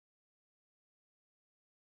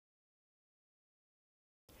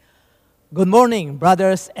Good morning,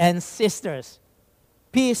 brothers and sisters.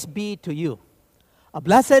 Peace be to you. A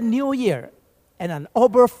blessed new year and an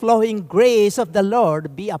overflowing grace of the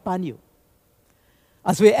Lord be upon you.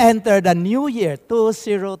 As we enter the new year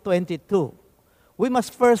 2022, we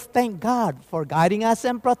must first thank God for guiding us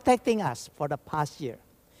and protecting us for the past year.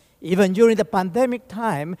 Even during the pandemic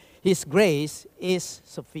time, His grace is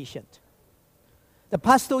sufficient. The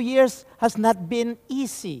past 2 years has not been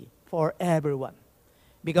easy for everyone.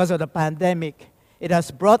 Because of the pandemic, it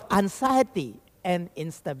has brought anxiety and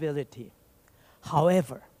instability.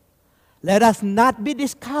 However, let us not be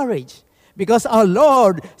discouraged because our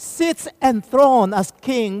Lord sits enthroned as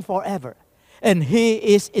King forever, and He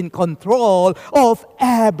is in control of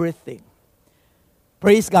everything.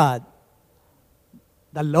 Praise God.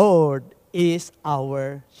 The Lord is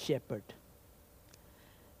our shepherd.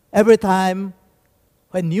 Every time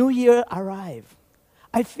when New Year arrives,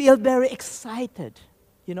 I feel very excited.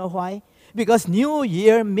 You know why? Because New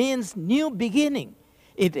Year means new beginning.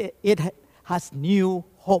 It has new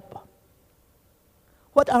hope.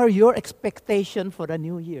 What are your expectations for the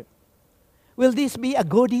new year? Will this be a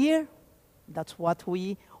good year? That's what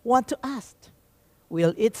we want to ask.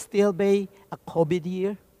 Will it still be a COVID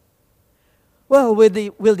year? Well, will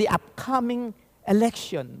the upcoming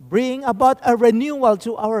election bring about a renewal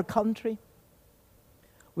to our country?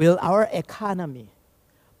 Will our economy,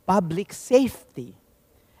 public safety,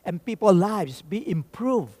 and people's lives be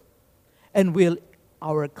improved? And will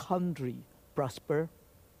our country prosper?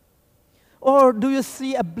 Or do you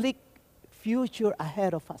see a bleak future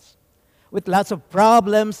ahead of us with lots of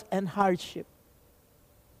problems and hardship?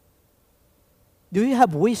 Do you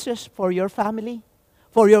have wishes for your family,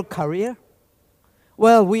 for your career?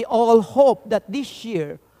 Well, we all hope that this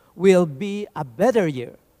year will be a better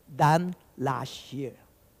year than last year.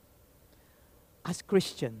 As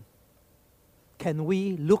Christians, can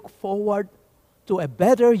we look forward to a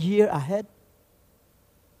better year ahead?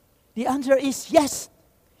 The answer is yes.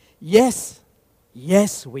 Yes.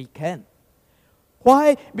 Yes, we can.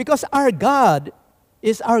 Why? Because our God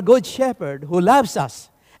is our good shepherd who loves us,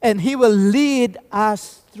 and He will lead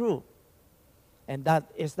us through. And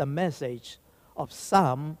that is the message of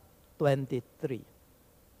Psalm 23.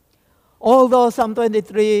 Although Psalm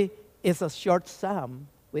 23 is a short psalm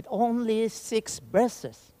with only 6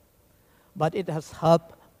 verses, but it has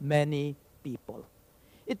helped many people.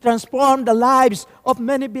 It transformed the lives of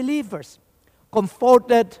many believers,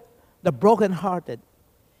 comforted the brokenhearted,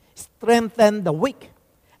 strengthened the weak,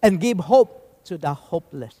 and gave hope to the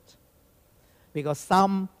hopeless. Because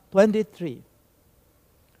Psalm 23,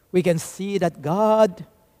 we can see that God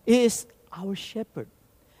is our shepherd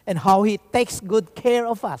and how He takes good care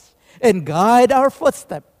of us and guide our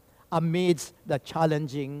footsteps amidst the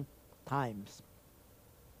challenging times.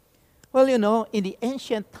 Well, you know, in the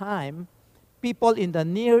ancient time, people in the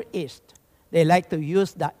Near East, they like to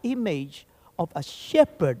use the image of a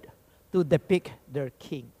shepherd to depict their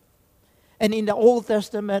king. And in the Old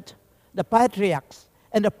Testament, the patriarchs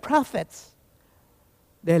and the prophets,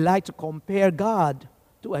 they like to compare God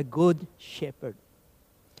to a good shepherd.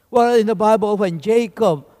 Well, in the Bible, when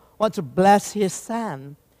Jacob wants to bless his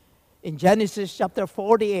son, in Genesis chapter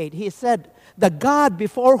 48, he said, "The God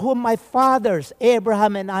before whom my fathers,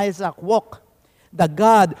 Abraham and Isaac, walk, the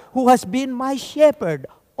God who has been my shepherd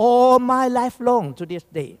all my life long to this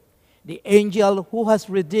day, the angel who has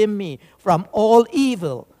redeemed me from all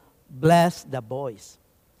evil, bless the boys."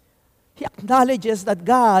 He acknowledges that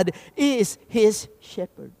God is his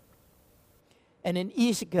shepherd. And in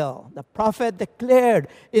Ezekiel, the prophet declared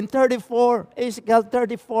in Ezekiel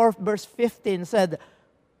 34, verse 15 said,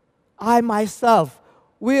 "I myself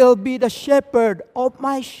will be the shepherd of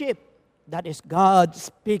my sheep." That is God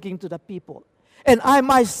speaking to the people. "And I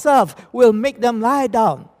myself will make them lie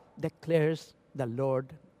down," declares the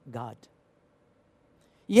Lord God.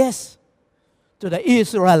 Yes, to the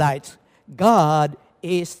Israelites, God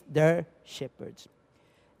is their shepherd.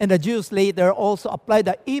 And the Jews later also applied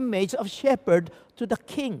the image of shepherd to the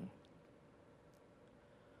king.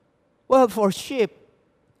 Well, for sheep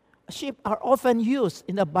are often used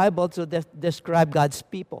in the Bible to describe God's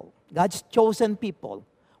people, God's chosen people,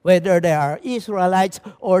 whether they are Israelites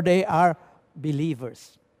or they are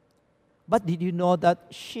believers. But did you know that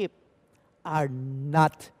sheep are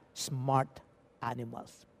not smart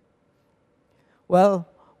animals? Well,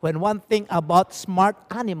 when one thinks about smart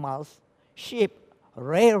animals, sheep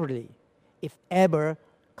rarely, if ever,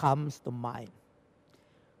 comes to mind.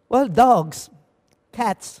 Well, dogs,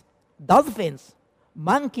 cats, dolphins,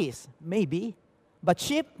 monkeys, maybe, but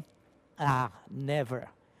sheep, never.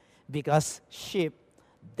 Because sheep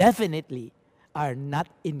definitely are not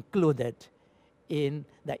included in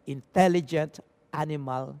the intelligent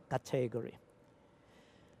animal category.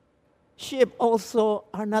 Sheep also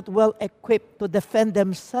are not well equipped to defend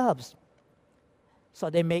themselves, so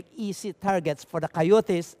they make easy targets for the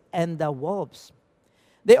coyotes and the wolves.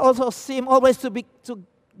 They also seem always to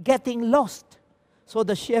getting lost, so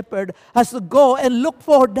the shepherd has to go and look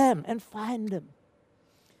for them and find them.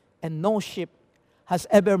 And no sheep has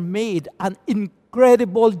ever made an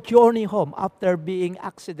incredible journey home after being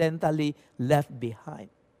accidentally left behind.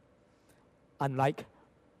 Unlike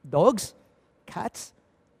dogs, cats,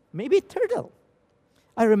 maybe turtle.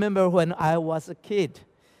 I remember when I was a kid,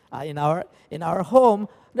 in our home,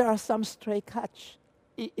 there are some stray cats.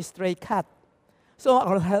 So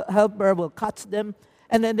our helper will catch them,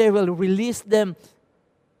 and then they will release them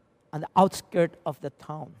on the outskirts of the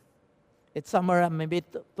town. It's somewhere maybe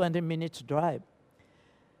 20 minutes drive.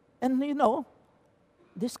 And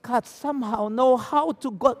these cats somehow know how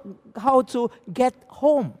to get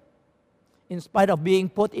home, in spite of being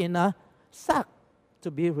put in a sack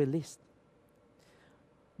to be released.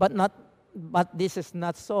 But this is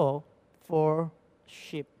not so for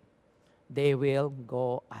sheep. They will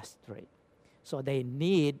go astray. So they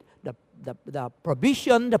need the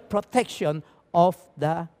provision, the protection of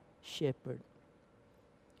the shepherd.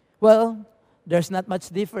 Well, there's not much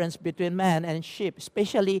difference between man and sheep,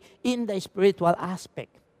 especially in the spiritual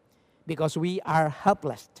aspect, because we are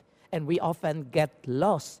helpless and we often get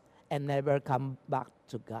lost and never come back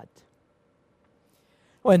to God.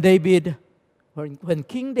 When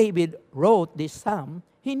King David wrote this psalm,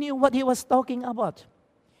 he knew what he was talking about.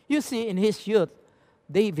 You see, in his youth,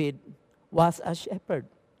 David was a shepherd,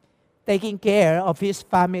 taking care of his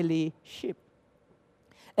family sheep.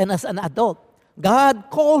 And as an adult, God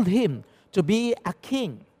called him to be a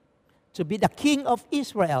king, to be the king of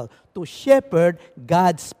Israel, to shepherd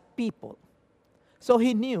God's people. So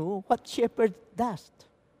he knew what shepherd does.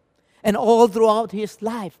 And all throughout his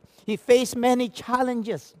life, he faced many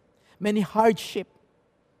challenges, many hardships,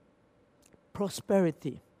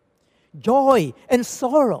 prosperity, joy and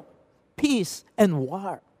sorrow, peace and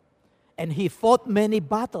war. And he fought many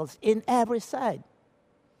battles in every side.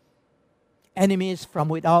 Enemies from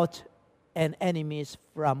without and enemies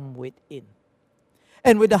from within.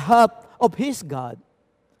 And with the help of his God,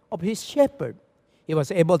 of his shepherd, he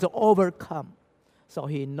was able to overcome. So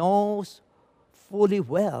he knows fully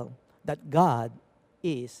well that God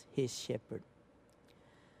is his shepherd.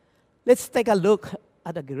 Let's take a look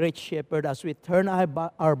at the great shepherd as we turn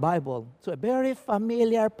our Bible to a very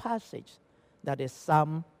familiar passage, that is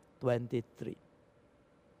Psalm 23.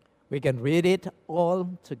 We can read it all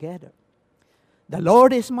together. The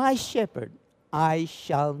Lord is my shepherd, I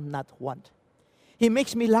shall not want. He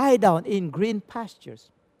makes me lie down in green pastures.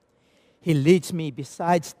 He leads me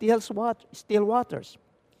beside still waters.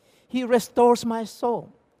 He restores my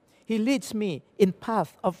soul. He leads me in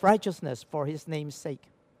path of righteousness for his name's sake.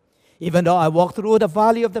 Even though I walk through the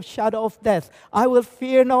valley of the shadow of death, I will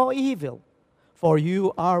fear no evil, for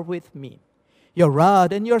you are with me. Your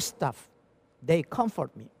rod and your staff, they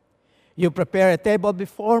comfort me. You prepare a table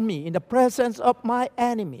before me in the presence of my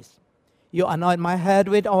enemies. You anoint my head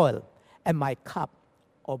with oil, and my cup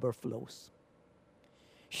overflows.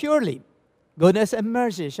 Surely, goodness and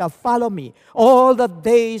mercy shall follow me all the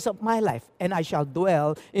days of my life, and I shall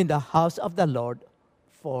dwell in the house of the Lord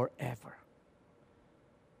forever.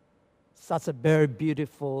 Such a very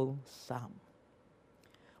beautiful psalm.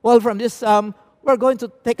 Well, from this psalm, we're going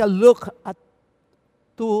to take a look at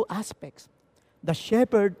two aspects: the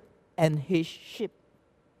shepherd and his sheep.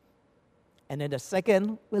 And then the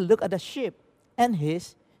second, we'll look at the sheep and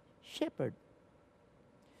his shepherd.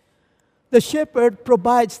 The shepherd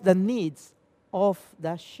provides the needs of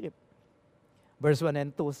the sheep. Verse 1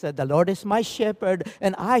 and 2 said, the Lord is my shepherd,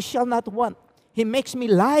 and I shall not want. He makes me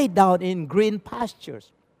lie down in green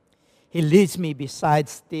pastures. He leads me beside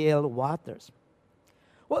still waters.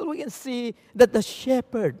 Well, we can see that the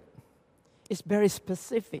shepherd is very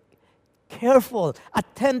specific, careful,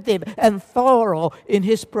 attentive, and thorough in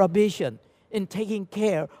his provision, in taking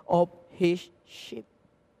care of his sheep.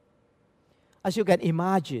 As you can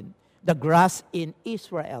imagine, the grass in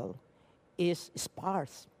Israel is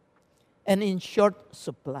sparse and in short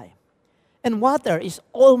supply, and water is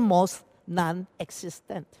almost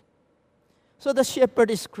non-existent. So the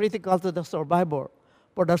shepherd is critical to the survival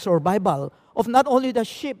of not only the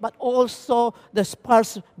sheep, but also the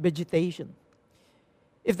sparse vegetation.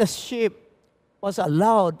 If the sheep was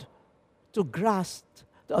allowed to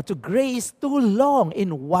graze too long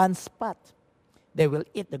in one spot, they will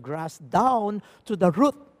eat the grass down to the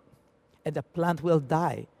root, and the plant will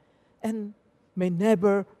die and may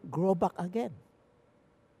never grow back again.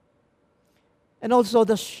 And also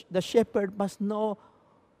the shepherd must know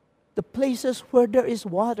the places where there is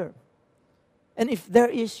water. And if there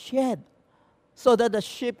is shade, so that the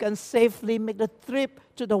sheep can safely make the trip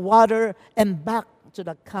to the water and back to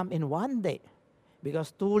the camp in one day.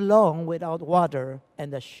 Because too long without water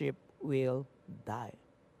and the sheep will die.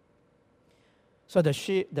 So the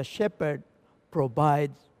shepherd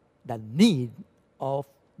provides the need of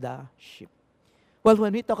the sheep. Well,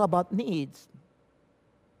 when we talk about needs,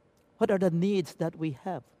 what are the needs that we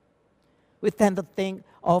have? We tend to think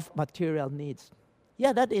of material needs.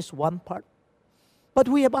 Yeah, that is one part. But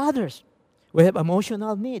we have others. We have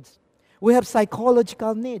emotional needs. We have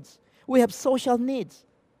psychological needs. We have social needs.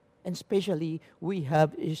 And especially, we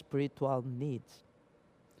have spiritual needs.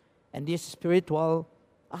 And this spiritual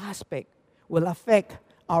aspect will affect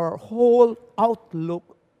our whole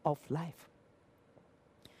outlook of life.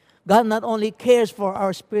 God not only cares for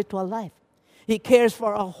our spiritual life, He cares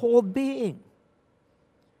for our whole being.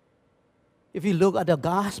 If you look at the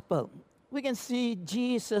gospel, we can see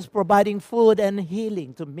Jesus providing food and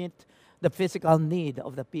healing to meet the physical need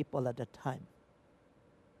of the people at the time.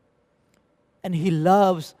 And He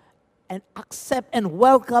loves and accepts and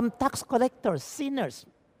welcomes tax collectors, sinners,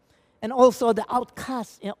 and also the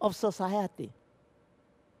outcasts of society.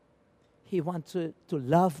 He wants to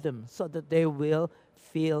love them so that they will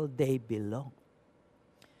feel they belong.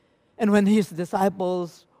 And when His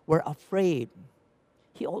disciples were afraid,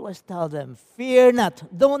 He always tells them, fear not,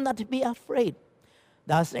 do not be afraid.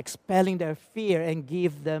 Thus expelling their fear and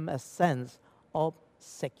give them a sense of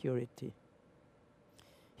security.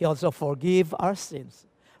 He also forgives our sins,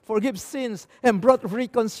 and brought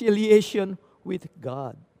reconciliation with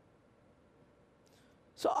God.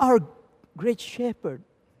 So our great shepherd,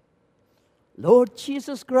 Lord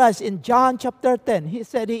Jesus Christ, in John chapter 10, He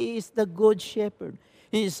said He is the good shepherd.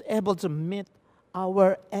 He is able to meet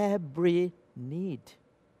our every need.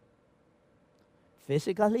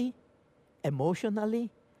 Physically, emotionally,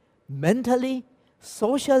 mentally,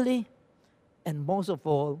 socially, and most of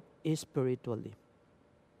all, spiritually.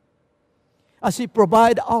 As He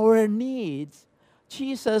provides our needs,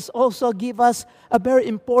 Jesus also gives us a very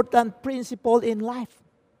important principle in life.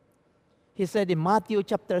 He said in Matthew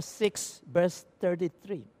chapter 6, verse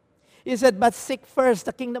 33, He said, but seek first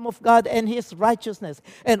the kingdom of God and His righteousness,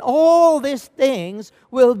 and all these things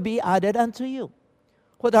will be added unto you.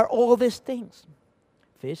 What are all these things?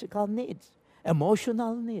 Physical needs,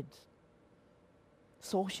 emotional needs,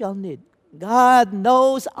 social need. God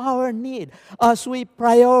knows our need. As we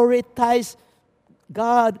prioritize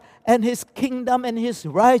God and His kingdom and His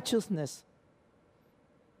righteousness,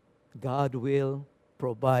 God will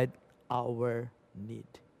provide our need.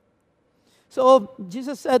 So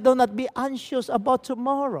Jesus said, do not be anxious about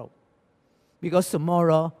tomorrow, because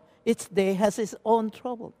tomorrow, each day has its own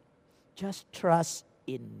trouble. Just trust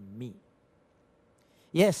in me.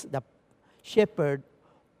 Yes, the shepherd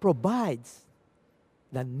provides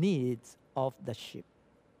the needs of the sheep.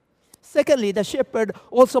 Secondly, the shepherd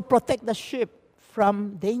also protects the sheep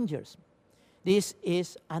from dangers. This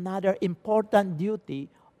is another important duty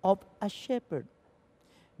of a shepherd,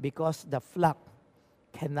 because the flock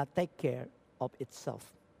cannot take care of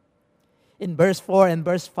itself. In verse 4 and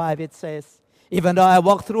verse 5, it says, even though I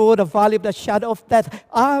walk through the valley of the shadow of death,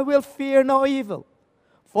 I will fear no evil,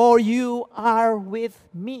 for you are with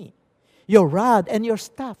me. Your rod and your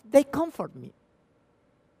staff, they comfort me.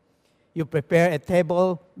 You prepare a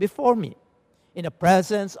table before me in the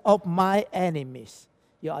presence of my enemies.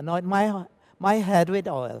 You anoint my head with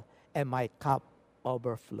oil, and my cup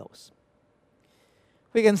overflows.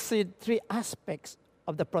 We can see three aspects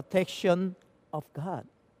of the protection of God.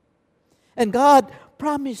 And God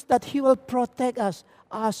promised that He will protect us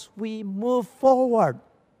as we move forward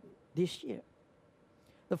this year.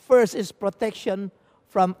 The first is protection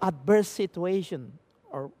from adverse situation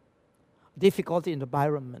or difficulty in the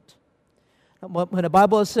environment. When the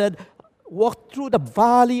Bible said, walk through the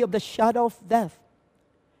valley of the shadow of death,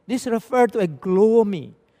 this referred to a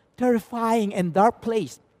gloomy, terrifying, and dark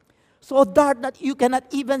place. So dark that you cannot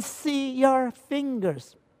even see your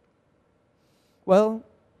fingers. Well,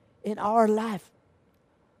 in our life,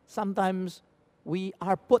 sometimes we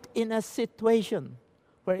are put in a situation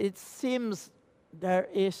where it seems there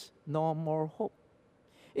is no more hope.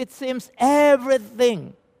 It seems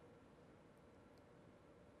everything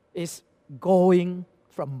is going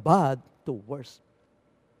from bad to worse.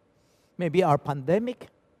 Maybe our pandemic,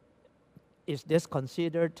 is this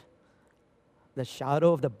considered the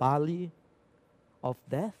shadow of the valley of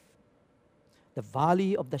death? The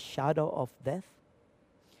valley of the shadow of death?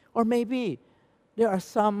 Or maybe there are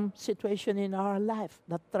some situation in our life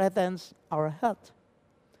that threatens our health.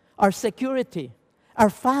 our security, our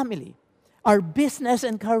family, our business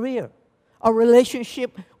and career, our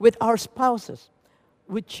relationship with our spouses,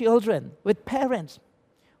 with children, with parents,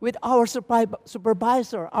 with our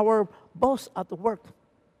supervisor, our boss at work.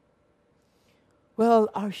 Well,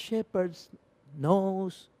 our shepherd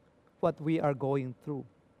knows what we are going through,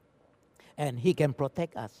 and he can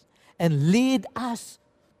protect us and lead us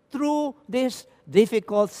through this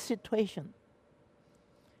difficult situation.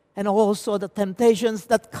 And also the temptations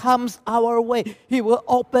that comes our way, he will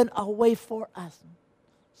open a way for us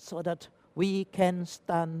so that we can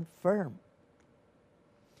stand firm.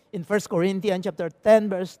 In 1 Corinthians chapter 10,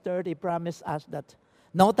 verse 30, promise us that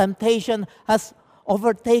no temptation has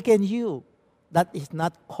overtaken you that is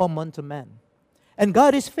not common to man. And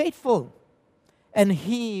God is faithful, and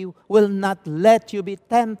he will not let you be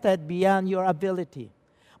tempted beyond your ability.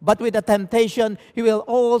 But with the temptation, he will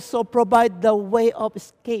also provide the way of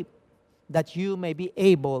escape that you may be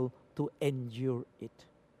able to endure it.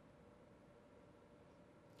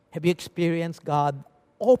 Have you experienced God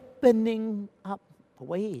opening up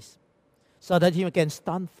ways so that you can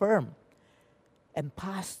stand firm and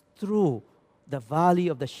pass through the valley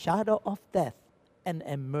of the shadow of death and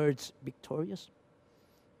emerge victorious?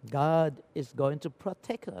 God is going to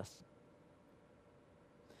protect us.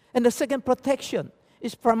 And the second protection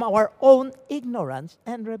is from our own ignorance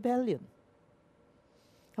and rebellion.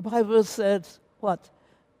 The Bible says what?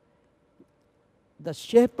 The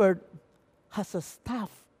shepherd has a staff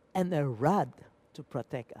and a rod to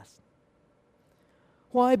protect us.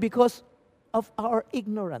 Why? Because of our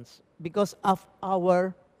ignorance, because of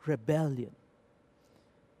our rebellion.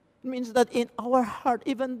 It means that in our heart,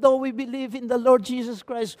 even though we believe in the Lord Jesus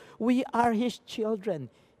Christ, we are His children,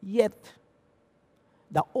 yet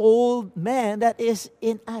the old man that is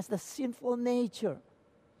in us, the sinful nature,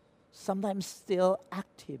 sometimes still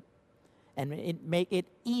active, and it make it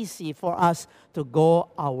easy for us to go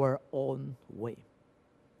our own way.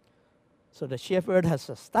 So the shepherd has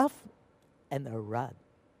a staff and a rod.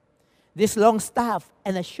 This long staff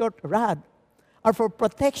and a short rod are for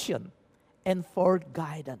protection and for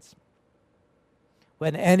guidance.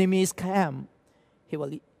 When enemies come, he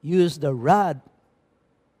will use the rod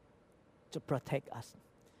to protect us.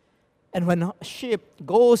 And when a sheep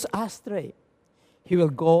goes astray, he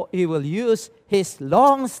will use his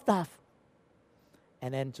long staff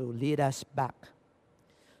and then to lead us back.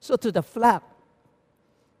 So to the flock,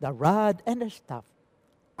 the rod and the staff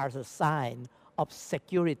are the sign of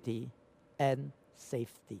security and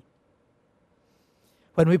safety.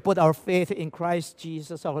 When we put our faith in Christ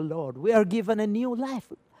Jesus our Lord, we are given a new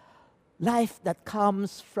life. Life that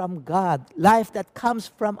comes from God. Life that comes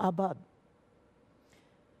from above.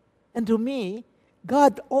 And to me,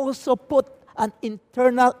 God also put an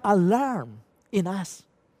internal alarm in us,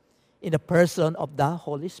 in the person of the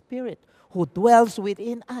Holy Spirit who dwells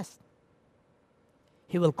within us.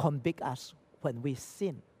 He will convict us when we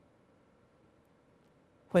sin.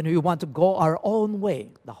 When we want to go our own way,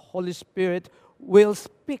 the Holy Spirit will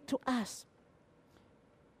speak to us.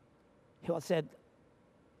 He will say,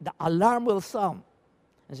 the alarm will sound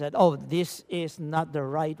and said, oh, this is not the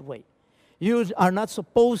right way. You are not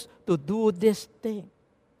supposed to do this thing.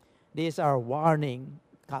 These are warning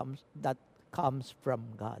that comes from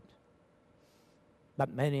God.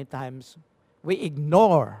 But many times we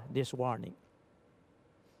ignore this warning.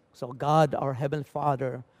 So God, our Heavenly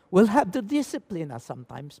Father, will have to discipline us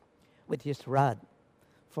sometimes with His rod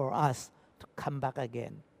for us to come back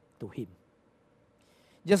again to Him.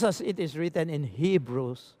 Just as it is written in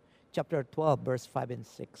Hebrews chapter 12, verse 5 and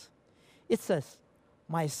 6. It says,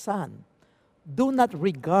 my son, do not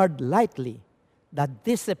regard lightly the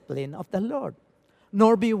discipline of the Lord,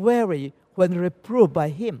 nor be weary when reproved by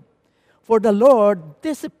Him. For the Lord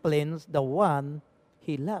disciplines the one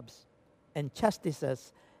He loves, and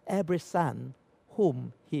chastises every son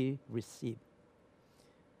whom He received.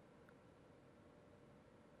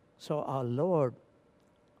 So our Lord,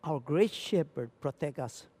 our great shepherd, protect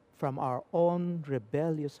us from our own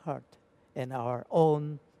rebellious heart and our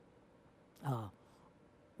own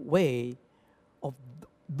way of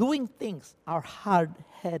doing things, our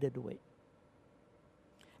hard-headed way.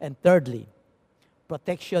 And thirdly,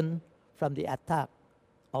 protection from the attack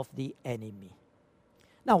of the enemy.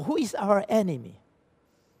 Now, who is our enemy?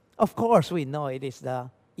 Of course, we know it is the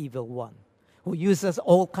evil one who uses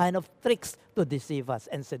all kind of tricks to deceive us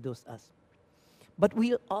and seduce us. But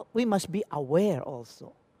we must be aware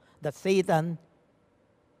also that Satan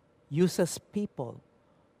uses people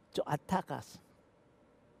to attack us,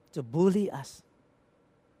 to bully us,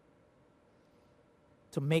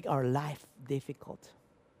 to make our life difficult.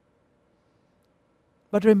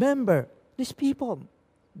 But remember, these people,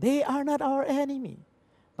 They are not our enemy,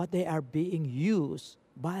 but they are being used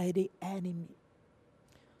by the enemy.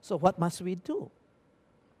 So what must we do?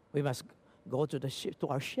 We must go to to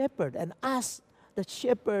our shepherd and ask the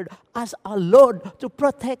shepherd, ask our Lord to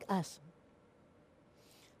protect us.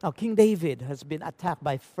 Now, King David has been attacked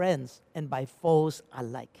by friends and by foes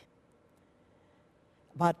alike.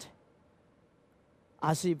 But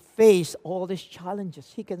as he faced all these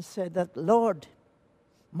challenges, he can say that, Lord,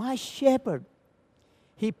 my shepherd,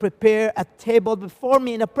 he prepared a table before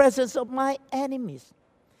me in the presence of my enemies.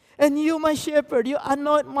 And you, my shepherd, you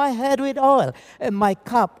anoint my head with oil, and my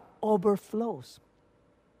cup overflows.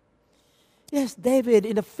 Yes, David,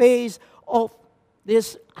 in the face of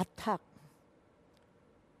this attack,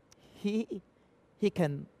 he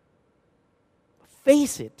can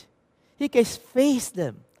face it. He can face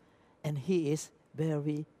them, and he is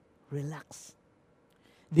very relaxed.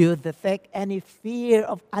 Do you detect any fear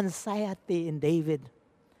of anxiety in David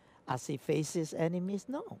as he faces enemies?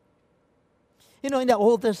 No. You know, in the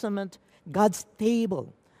Old Testament, God's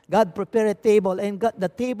table, God prepared a table, and the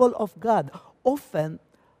table of God often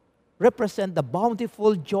represent the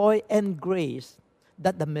bountiful joy and grace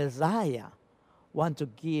that the Messiah wants to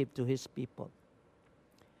give to his people.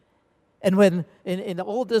 And when in the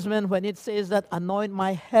Old Testament, when it says that anoint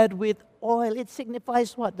my head with oil, it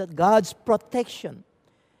signifies what? That God's protection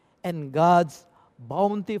and God's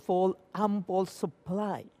bountiful, ample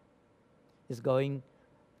supply is going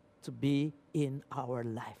to be in our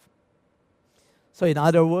life. So in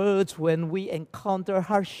other words, when we encounter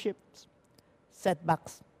hardships,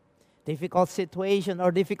 setbacks, difficult situations,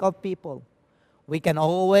 or difficult people, we can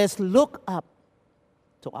always look up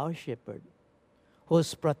to our shepherd,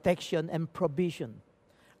 whose protection and provision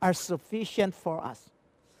are sufficient for us,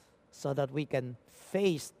 so that we can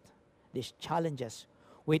face these challenges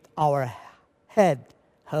with our head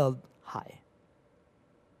held high.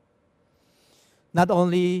 Not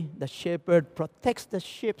only the shepherd protects the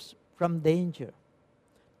sheep from danger.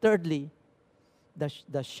 Thirdly,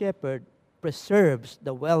 the shepherd preserves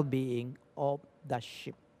the well-being of the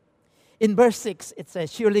sheep. In verse 6, it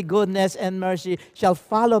says, surely goodness and mercy shall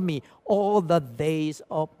follow me all the days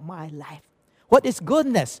of my life. What is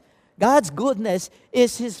goodness? God's goodness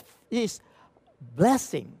is His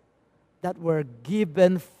blessing that were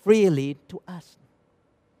given freely to us.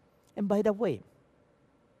 And by the way,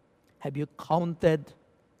 have you counted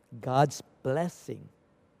God's blessing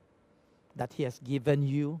that He has given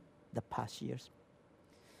you the past years?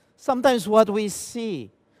 Sometimes what we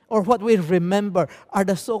see or what we remember are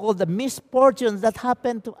the so-called the misfortunes that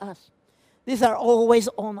happened to us. These are always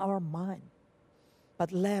on our mind.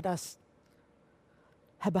 But let us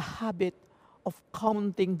have a habit of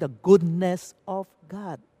counting the goodness of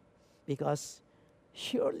God, because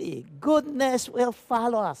surely goodness will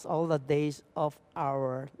follow us all the days of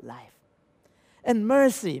our life. And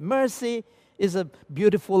mercy. Mercy is a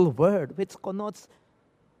beautiful word which connotes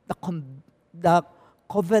the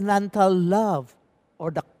covenantal love or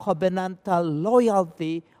the covenantal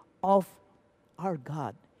loyalty of our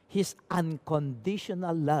God, His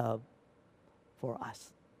unconditional love for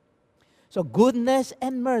us. So goodness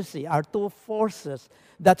and mercy are two forces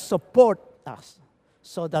that support us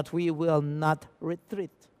so that we will not retreat.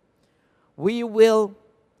 We will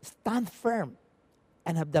stand firm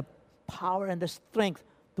and have the power and the strength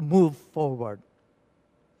to move forward.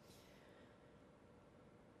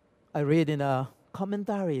 I read in a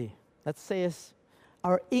commentary that says,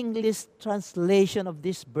 our English translation of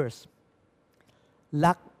this verse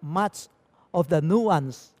lack much of the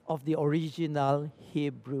nuance of the original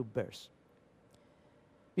Hebrew verse.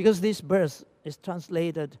 Because this verse is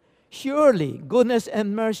translated, surely goodness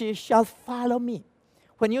and mercy shall follow me.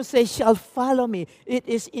 When you say shall follow me, it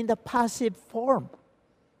is in the passive form.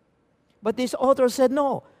 But this author said,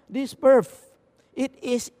 no, this verb, it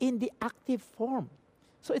is in the active form.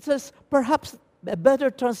 So it says, perhaps a better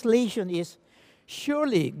translation is,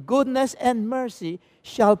 surely goodness and mercy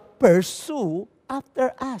shall pursue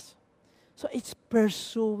after us. So it's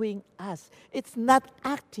pursuing us. It's not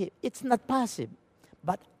active, it's not passive,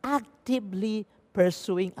 but actively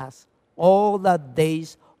pursuing us all the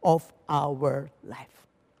days of our life.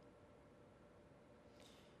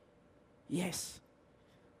 Yes,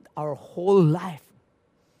 our whole life,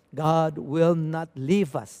 God will not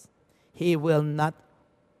leave us. He will not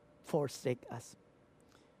forsake us.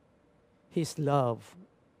 His love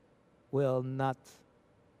will not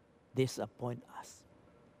disappoint us.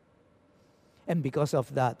 And because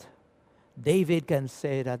of that, David can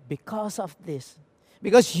say that because of this,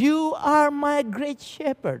 because you are my great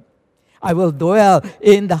shepherd, I will dwell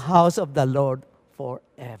in the house of the Lord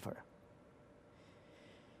forever.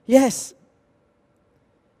 Yes,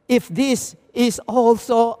 if this is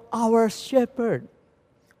also our shepherd,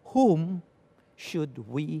 whom should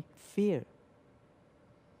we fear?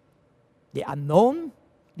 The unknown,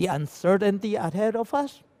 the uncertainty ahead of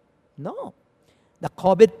us? No. The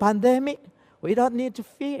COVID pandemic, we don't need to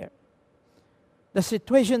fear. The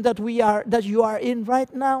situation that you are in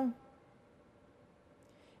right now.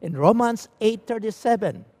 In Romans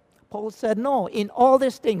 8:37, Paul said, no, in all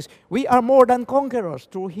these things, we are more than conquerors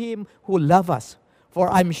through him who loves us. For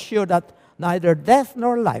I'm sure that neither death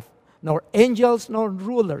nor life, nor angels nor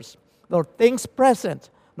rulers, nor things present,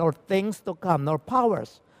 nor things to come, nor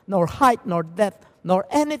powers, nor height, nor depth, nor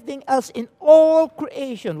anything else in all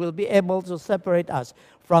creation will be able to separate us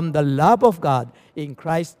from the love of God in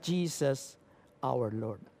Christ Jesus our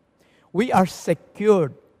Lord. We are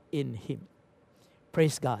secured in him.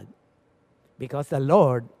 Praise God. Because the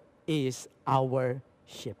Lord is our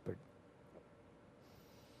shepherd.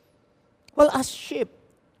 Well, as sheep,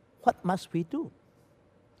 what must we do?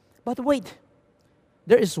 But wait,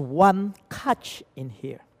 there is one catch in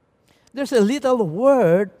here. There's a little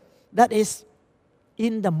word that is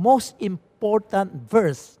in the most important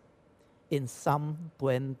verse in Psalm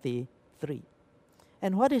 23.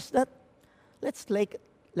 And what is that? Let's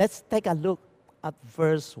take a look at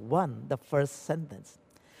verse 1, the first sentence.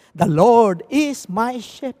 The Lord is my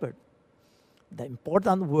shepherd. The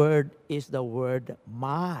important word is the word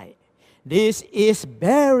my. This is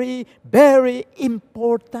very, very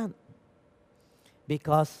important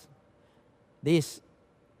because this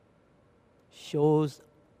shows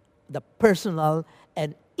the personal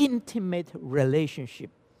and intimate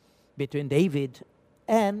relationship between David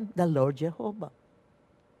and the Lord Jehovah.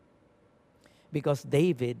 Because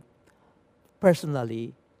David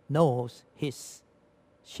personally knows his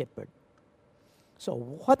shepherd. So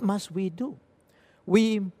what must we do?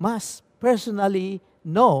 We must personally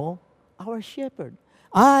know our shepherd.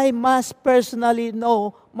 I must personally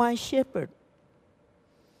know my shepherd.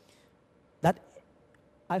 That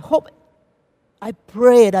I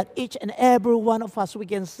pray that each and every one of us, we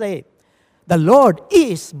can say, the Lord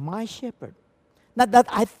is my shepherd. Not that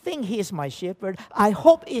I think he is my shepherd. I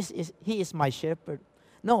hope he is my shepherd.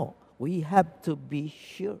 No, we have to be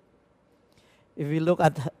sure. If we look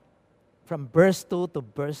at from verse 2 to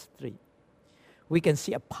verse 3, we can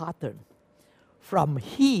see a pattern. From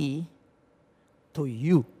he to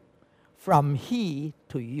you. From he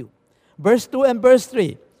to you. Verse 2 and verse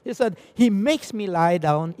 3, he said, he makes me lie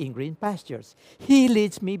down in green pastures. He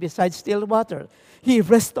leads me beside still water. He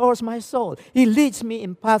restores my soul. He leads me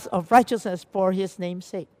in paths of righteousness for his name's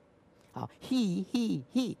sake.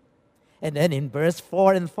 He. And then in verse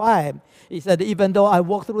 4 and 5, he said, even though I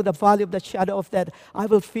walk through the valley of the shadow of death, I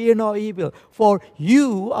will fear no evil, for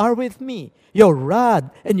you are with me. Your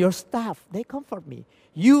rod and your staff, they comfort me.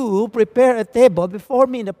 You prepare a table before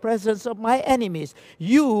me in the presence of my enemies.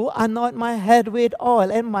 You anoint my head with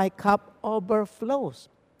oil, and my cup overflows.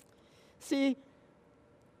 See,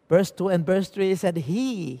 verse 2 and verse 3, he said,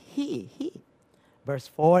 he. Verse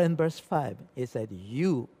 4 and verse 5, he said,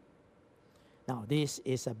 you. Now, this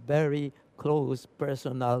is a very close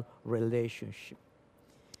personal relationship.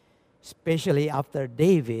 Especially after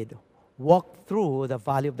David walked through the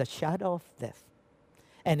valley of the shadow of death.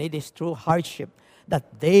 And it is through hardship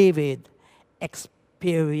that David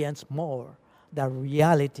experienced more the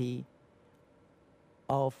reality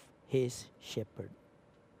of his shepherd.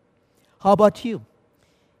 How about you?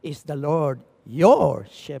 Is the Lord your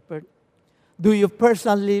shepherd? Do you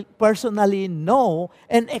personally know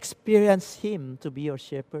and experience him to be your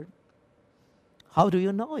shepherd? How do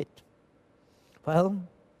you know it? Well,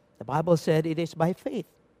 the Bible said it is by faith.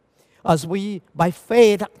 As we, by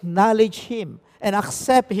faith, acknowledge him and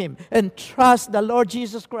accept him and trust the Lord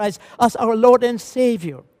Jesus Christ as our Lord and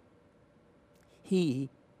Savior, he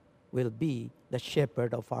will be the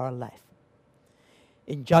shepherd of our life.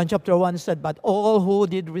 In John chapter 1, it said, but all who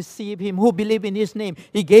did receive him, who believe in his name,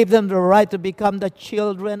 he gave them the right to become the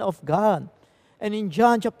children of God. And in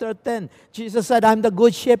John chapter 10, Jesus said, I'm the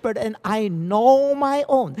good shepherd, and I know my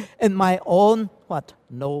own, and my own, what?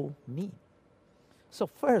 Know me. So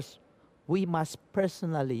first, we must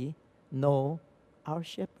personally know our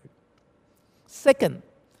shepherd. Second,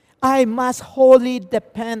 I must wholly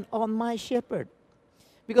depend on my shepherd.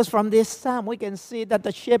 Because from this psalm, we can see that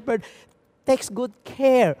the shepherd takes good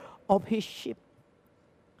care of his sheep.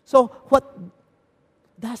 So what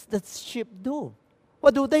does the sheep do?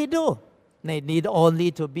 What do? They need only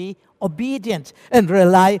to be obedient and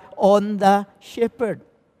rely on the shepherd.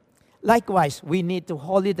 Likewise, we need to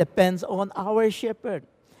wholly depend on our shepherd.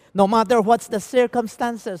 No matter what's the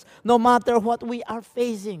circumstances, no matter what we are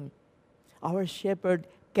facing, our shepherd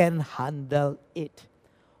can handle it.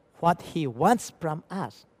 What He wants from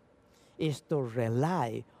us is to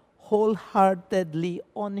rely wholeheartedly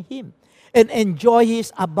on Him and enjoy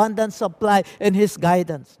His abundant supply and His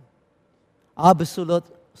guidance. Absolute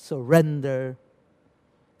surrender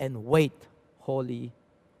and wait wholly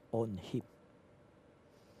on Him.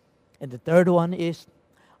 And the third one is,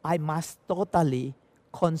 I must totally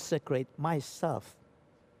consecrate myself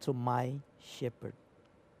to my shepherd.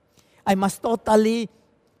 I must totally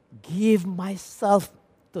give myself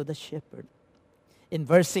to the shepherd. In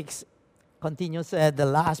verse 6, continues the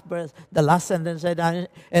last verse, the last sentence said,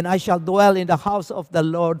 and I shall dwell in the house of the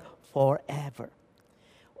Lord forever.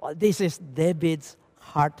 Well, this is David's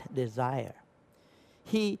heart desire.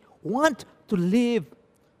 He wants to live,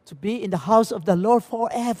 to be in the house of the Lord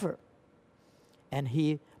forever. And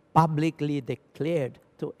he publicly declared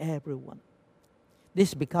to everyone.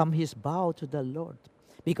 This became his vow to the Lord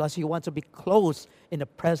because he wants to be close in the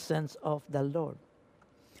presence of the Lord.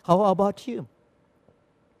 How about you?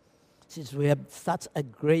 Since we have such a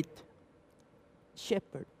great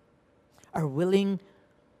shepherd, do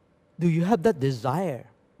you have that desire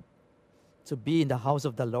to be in the house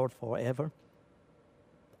of the Lord forever?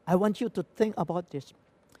 I want you to think about this.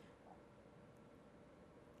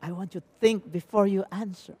 I want you to think before you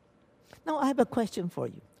answer. Now, I have a question for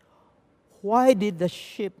you. Why did the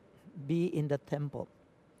sheep be in the temple?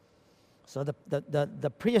 So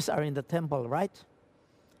the priests are in the temple, right?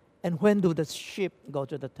 And when do the sheep go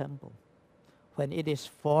to the temple? When it is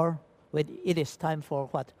time for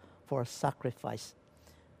what? For sacrifice,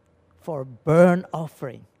 for burnt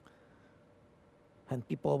offering. When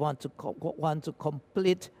people want to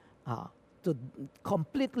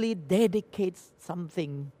completely dedicate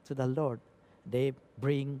something to the Lord, they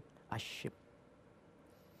bring a sheep.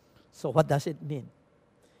 So what does it mean?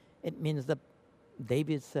 It means that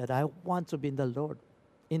David said, I want to be in the Lord,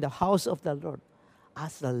 in the house of the Lord,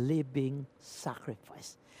 as a living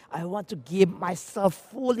sacrifice. I want to give myself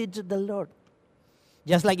fully to the Lord.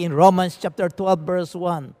 Just like in Romans chapter 12, verse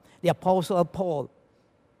 1, the Apostle Paul,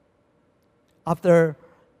 after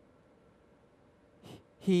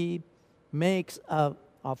he makes,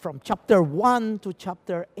 from chapter 1 to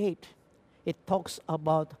chapter 8, it talks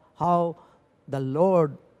about how the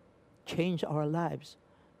Lord changed our lives,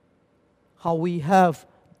 how we have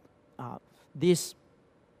this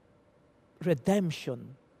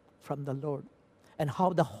redemption from the Lord, and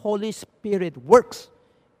how the Holy Spirit works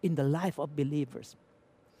in the life of believers.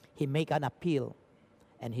 He made an appeal,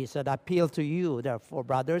 and he said, I appeal to you, therefore,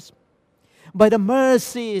 brothers, by the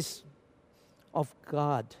mercies of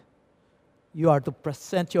God, you are to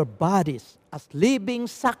present your bodies as living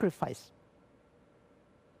sacrifice.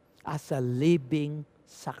 As a living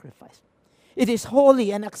sacrifice. It is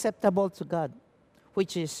holy and acceptable to God,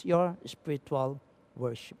 which is your spiritual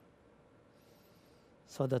worship.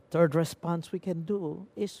 So the third response we can do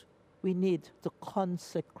is we need to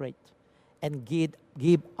consecrate and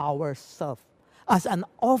give ourselves as an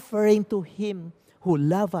offering to Him who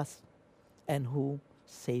loves us and who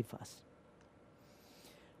saves us.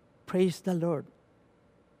 Praise the Lord,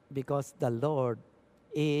 because the Lord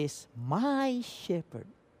is my shepherd.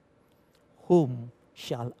 Whom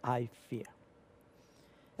shall I fear?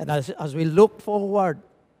 And as we look forward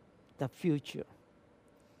the future,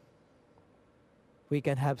 we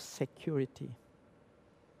can have security.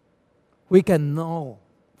 We can know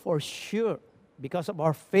for sure, because of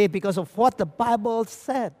our faith, because of what the Bible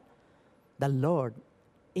said, the Lord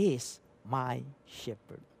is my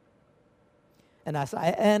shepherd. And as I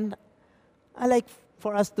end, I like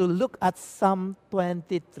for us to look at Psalm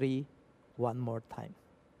 23 one more time.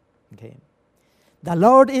 Okay. The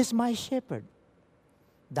Lord is my shepherd.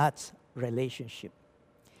 That's relationship.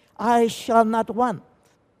 I shall not want.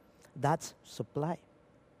 That's supply.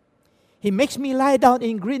 He makes me lie down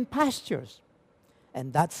in green pastures.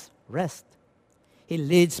 And that's rest. He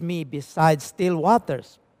leads me beside still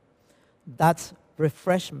waters. That's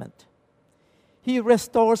refreshment. He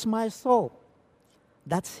restores my soul.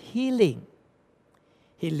 That's healing.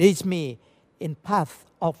 He leads me in path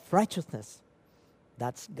of righteousness.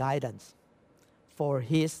 That's guidance. For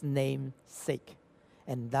His name's sake.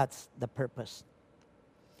 And that's the purpose.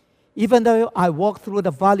 Even though I walk through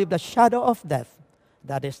the valley of the shadow of death,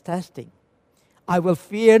 that is testing, I will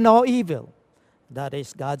fear no evil. That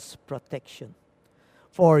is God's protection.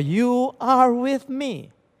 For you are with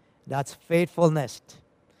me. That's faithfulness.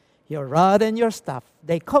 Your rod and your staff,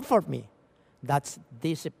 they comfort me. That's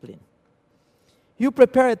discipline. You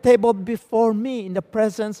prepare a table before me in the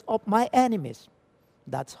presence of my enemies.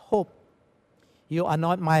 That's hope. You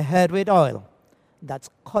anoint my head with oil. That's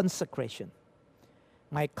consecration.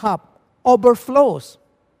 My cup overflows.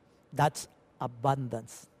 That's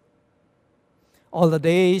abundance. all the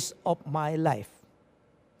days of my life.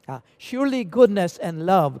 Surely goodness and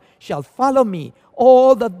love shall follow me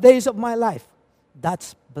all the days of my life.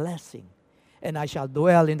 That's blessing. And I shall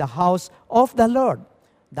dwell in the house of the Lord.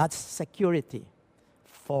 That's security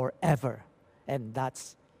forever. And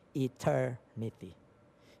that's eternity.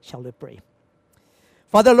 Shall we pray?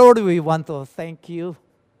 Father, Lord, we want to thank you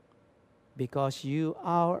because you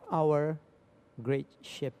are our great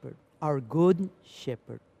shepherd, our good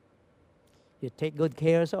shepherd. You take good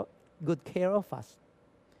care of us.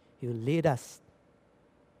 You lead us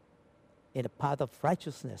in the path of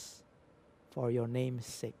righteousness for your name's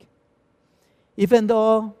sake. Even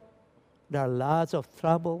though there are lots of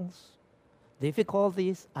troubles,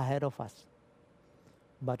 difficulties ahead of us,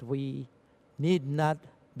 but we need not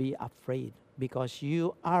be afraid because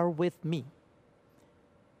you are with me.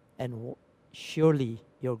 And surely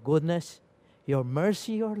your goodness, your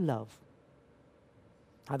mercy, your love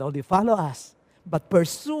not only follow us, but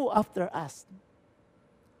pursue after us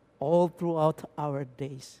all throughout our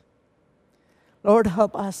days. Lord,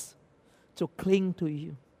 help us to cling to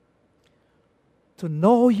you, to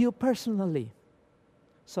know you personally,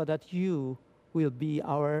 so that you will be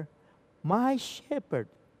my shepherd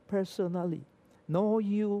personally. Know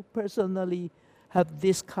you personally, have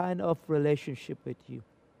this kind of relationship with you.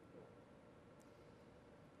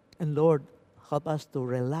 And Lord, help us to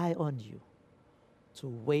rely on you, to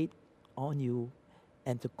wait on you,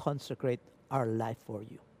 and to consecrate our life for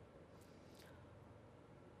you.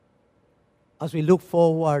 As we look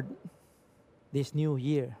forward this new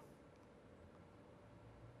year,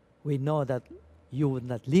 we know that you will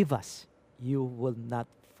not leave us. You will not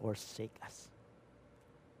forsake us.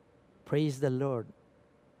 Praise the Lord,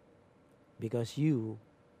 because you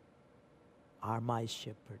are my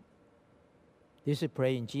shepherd. This we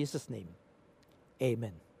pray in Jesus' name.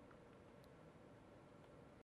 Amen.